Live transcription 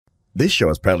This show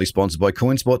is proudly sponsored by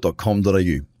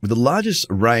coinspot.com.au, with the largest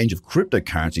range of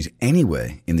cryptocurrencies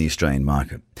anywhere in the Australian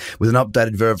market. With an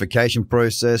updated verification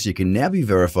process, you can now be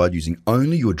verified using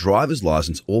only your driver's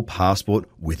license or passport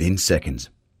within seconds.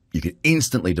 You can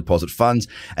instantly deposit funds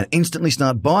and instantly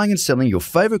start buying and selling your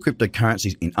favorite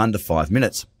cryptocurrencies in under 5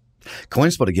 minutes.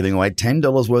 CoinSpot are giving away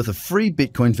 $10 worth of free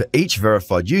Bitcoin for each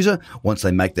verified user once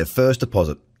they make their first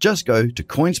deposit. Just go to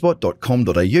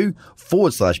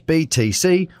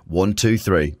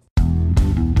coinspot.com.au/BTC123.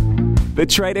 The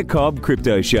Trader Cobb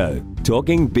Crypto Show,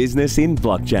 talking business in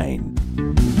blockchain.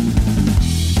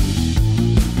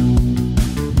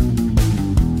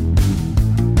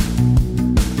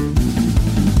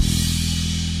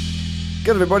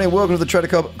 Good everybody and welcome to the Trader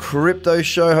Cobb Crypto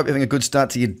Show. Hope you're having a good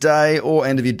start to your day or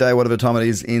end of your day, whatever time it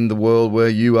is in the world where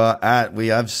you are at. We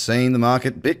have seen the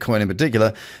market, Bitcoin in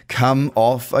particular, come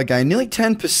off again, nearly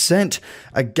 10%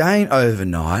 again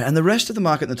overnight, and the rest of the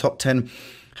market in the top 10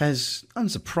 has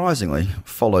unsurprisingly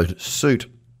followed suit.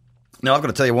 Now, I've got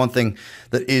to tell you one thing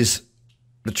that is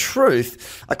the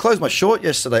truth. I closed my short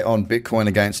yesterday on Bitcoin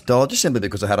against dollar just simply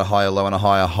because I had a higher low and a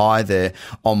higher high there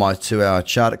on my 2-hour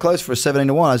chart. It closed for a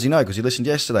 17-1, as you know, because you listened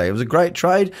yesterday. It was a great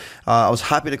trade. I was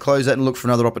happy to close that and look for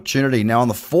another opportunity. Now, on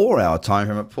the 4-hour time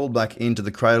frame, it pulled back into the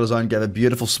cradle zone, gave a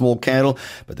beautiful small candle,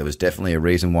 but there was definitely a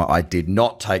reason why I did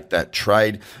not take that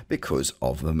trade because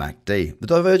of the MACD, the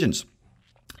divergence.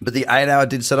 But the 8-hour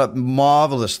did set up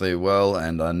marvelously well,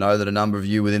 and I know that a number of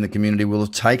you within the community will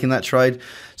have taken that trade.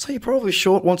 So you're probably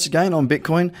short once again on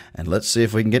Bitcoin, and let's see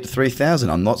if we can get to 3,000.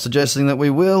 I'm not suggesting that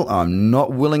we will. I'm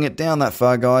not willing it down that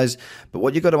far, guys. But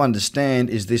what you've got to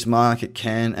understand is this market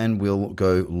can and will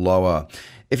go lower.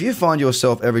 If you find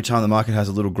yourself every time the market has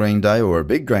a little green day or a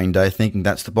big green day thinking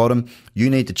that's the bottom, you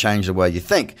need to change the way you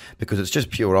think, because it's just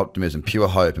pure optimism, pure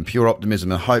hope. And pure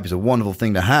optimism and hope is a wonderful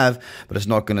thing to have, but it's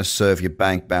not going to serve your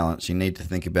bank balance. You need to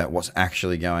think about what's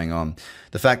actually going on.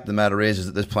 The fact of the matter is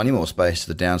that there's plenty more space to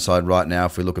the downside right now.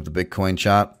 If we look at the Bitcoin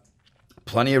chart,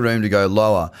 plenty of room to go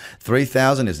lower.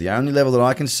 3,000 is the only level that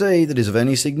I can see that is of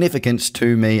any significance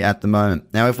to me at the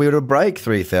moment. Now, if we were to break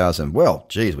 3,000, well,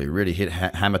 geez, we really hit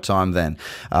hammer time then.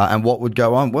 And what would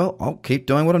go on? Well, I'll keep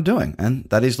doing what I'm doing, and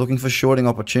that is looking for shorting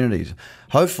opportunities.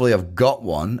 Hopefully, I've got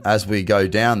one as we go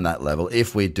down that level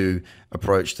if we do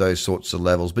approach those sorts of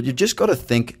levels. But you've just got to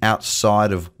think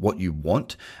outside of what you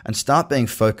want and start being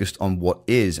focused on what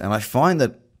is. And I find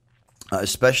that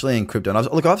especially in crypto.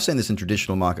 And I've seen this in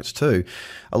traditional markets too.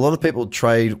 A lot of people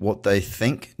trade what they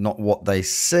think, not what they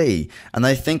see. And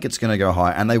they think it's going to go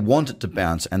high and they want it to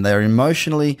bounce, and they're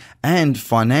emotionally and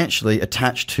financially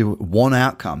attached to one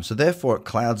outcome. So therefore it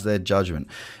clouds their judgment.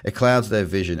 It clouds their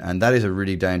vision. And that is a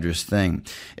really dangerous thing.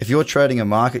 If you're trading a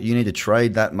market, you need to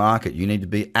trade that market. You need to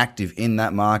be active in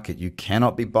that market. You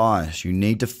cannot be biased. You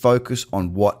need to focus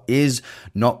on what is,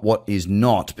 not what is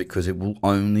not, because it will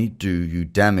only do you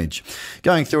damage.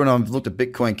 Going through, and I've looked at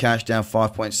Bitcoin Cash down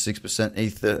 5.6%,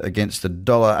 Ether against the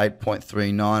dollar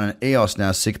 8.39%, and EOS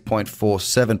now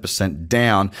 6.47%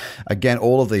 down. Again,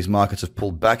 all of these markets have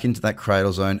pulled back into that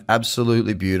cradle zone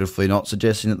absolutely beautifully, not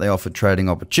suggesting that they offer trading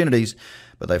opportunities,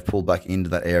 but they've pulled back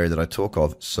into that area that I talk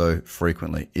of so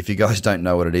frequently. If you guys don't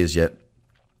know what it is yet,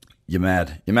 you're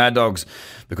mad. You're mad dogs,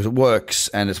 because it works,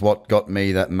 and it's what got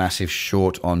me that massive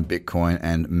short on Bitcoin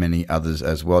and many others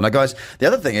as well. Now, guys, the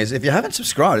other thing is, if you haven't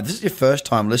subscribed, if this is your first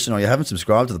time listening or you haven't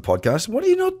subscribed to the podcast, what are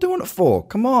you not doing it for?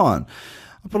 Come on.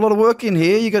 I put a lot of work in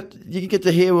here. You get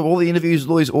to hear all the interviews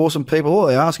with all these awesome people. All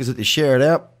I ask is that you share it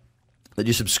out, that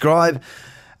you subscribe,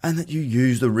 and that you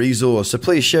use the resource. So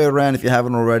please share it around if you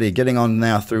haven't already. Getting on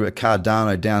now through a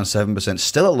Cardano down 7%.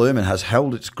 Stellar Lumen has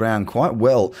held its ground quite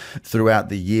well throughout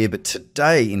the year, but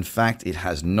today, in fact, it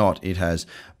has not. It has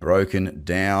broken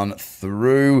down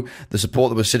through the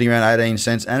support that was sitting around 18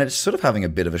 cents, and it's sort of having a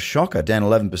bit of a shocker, down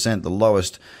 11%,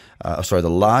 the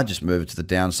largest mover to the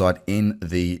downside in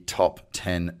the top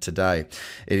 10 today.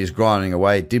 It is grinding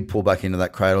away. It did pull back into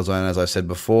that cradle zone, as I said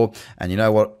before, and you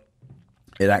know what?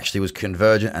 It actually was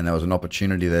convergent, and there was an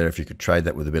opportunity there if you could trade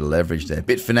that with a bit of leverage there.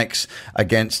 NEO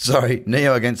against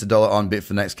the dollar on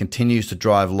Bitfinex continues to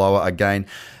drive lower again,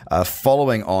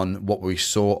 following on what we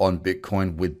saw on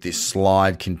Bitcoin with this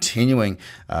slide continuing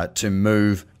to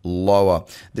move lower.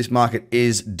 This market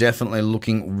is definitely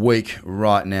looking weak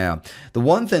right now. The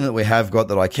one thing that we have got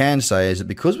that I can say is that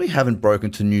because we haven't broken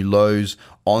to new lows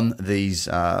on these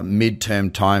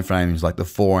midterm timeframes like the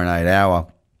 4 and 8 hour,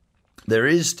 there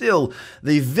is still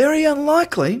the very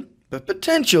unlikely but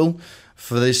potential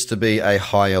for this to be a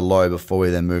higher low before we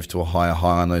then move to a higher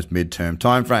high on those midterm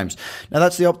timeframes. Now,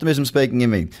 that's the optimism speaking in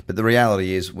me, but the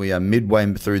reality is we are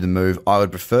midway through the move. I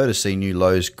would prefer to see new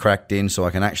lows cracked in so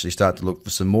I can actually start to look for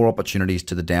some more opportunities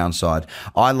to the downside.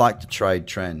 I like to trade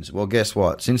trends. Well, guess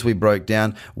what? Since we broke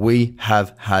down, we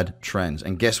have had trends.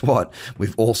 And guess what?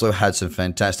 We've also had some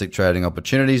fantastic trading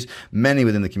opportunities, many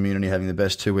within the community having the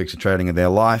best 2 weeks of trading of their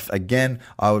life. Again,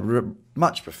 I would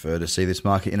much prefer to see this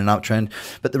market in an uptrend,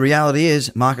 but the reality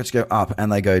is markets go up and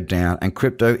they go down, and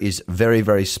crypto is very,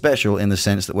 very special in the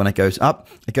sense that when it goes up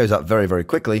very, very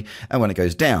quickly, and when it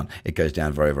goes down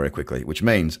very, very quickly, which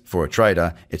means for a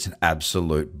trader, it's an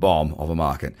absolute bomb of a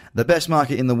market. The best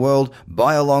market in the world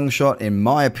by a long shot, in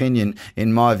my opinion,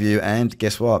 in my view, and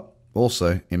guess what?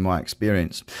 Also in my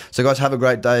experience. So guys, have a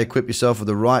great day. Equip yourself with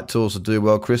the right tools to do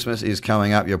well. Christmas is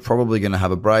coming up. You're probably going to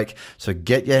have a break. So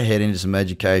get your head into some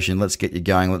education. Let's get you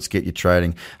going. Let's get you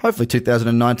trading. Hopefully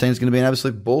 2019 is going to be an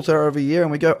absolute ball terror of a year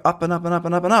and we go up and up and up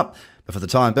and up and up. But for the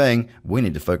time being, we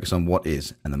need to focus on what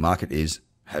is, and the market is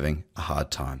having a hard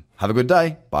time. Have a good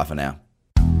day. Bye for now.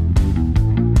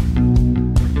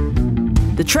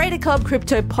 The Trader Cobb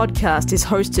Crypto Podcast is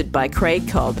hosted by Craig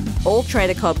Cobb. All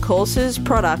Trader Cobb courses,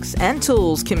 products, and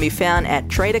tools can be found at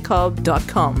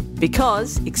tradercobb.com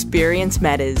because experience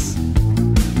matters.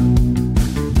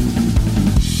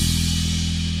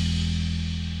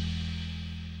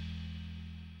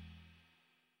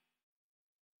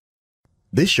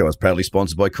 This show is proudly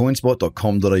sponsored by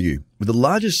coinspot.com.au, with the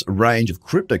largest range of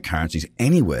cryptocurrencies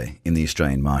anywhere in the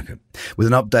Australian market. With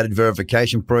an updated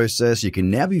verification process, you can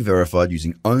now be verified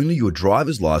using only your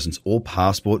driver's license or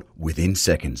passport within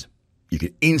seconds. You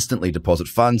can instantly deposit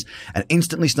funds and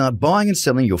instantly start buying and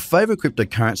selling your favorite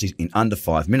cryptocurrencies in under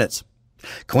 5 minutes.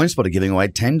 CoinSpot are giving away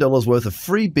 $10 worth of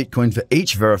free Bitcoin for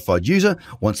each verified user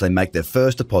once they make their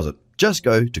first deposit. Just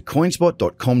go to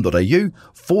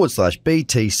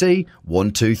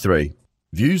coinspot.com.au/BTC123.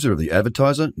 Views are of the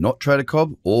advertiser, not Trader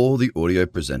Cobb or the audio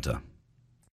presenter.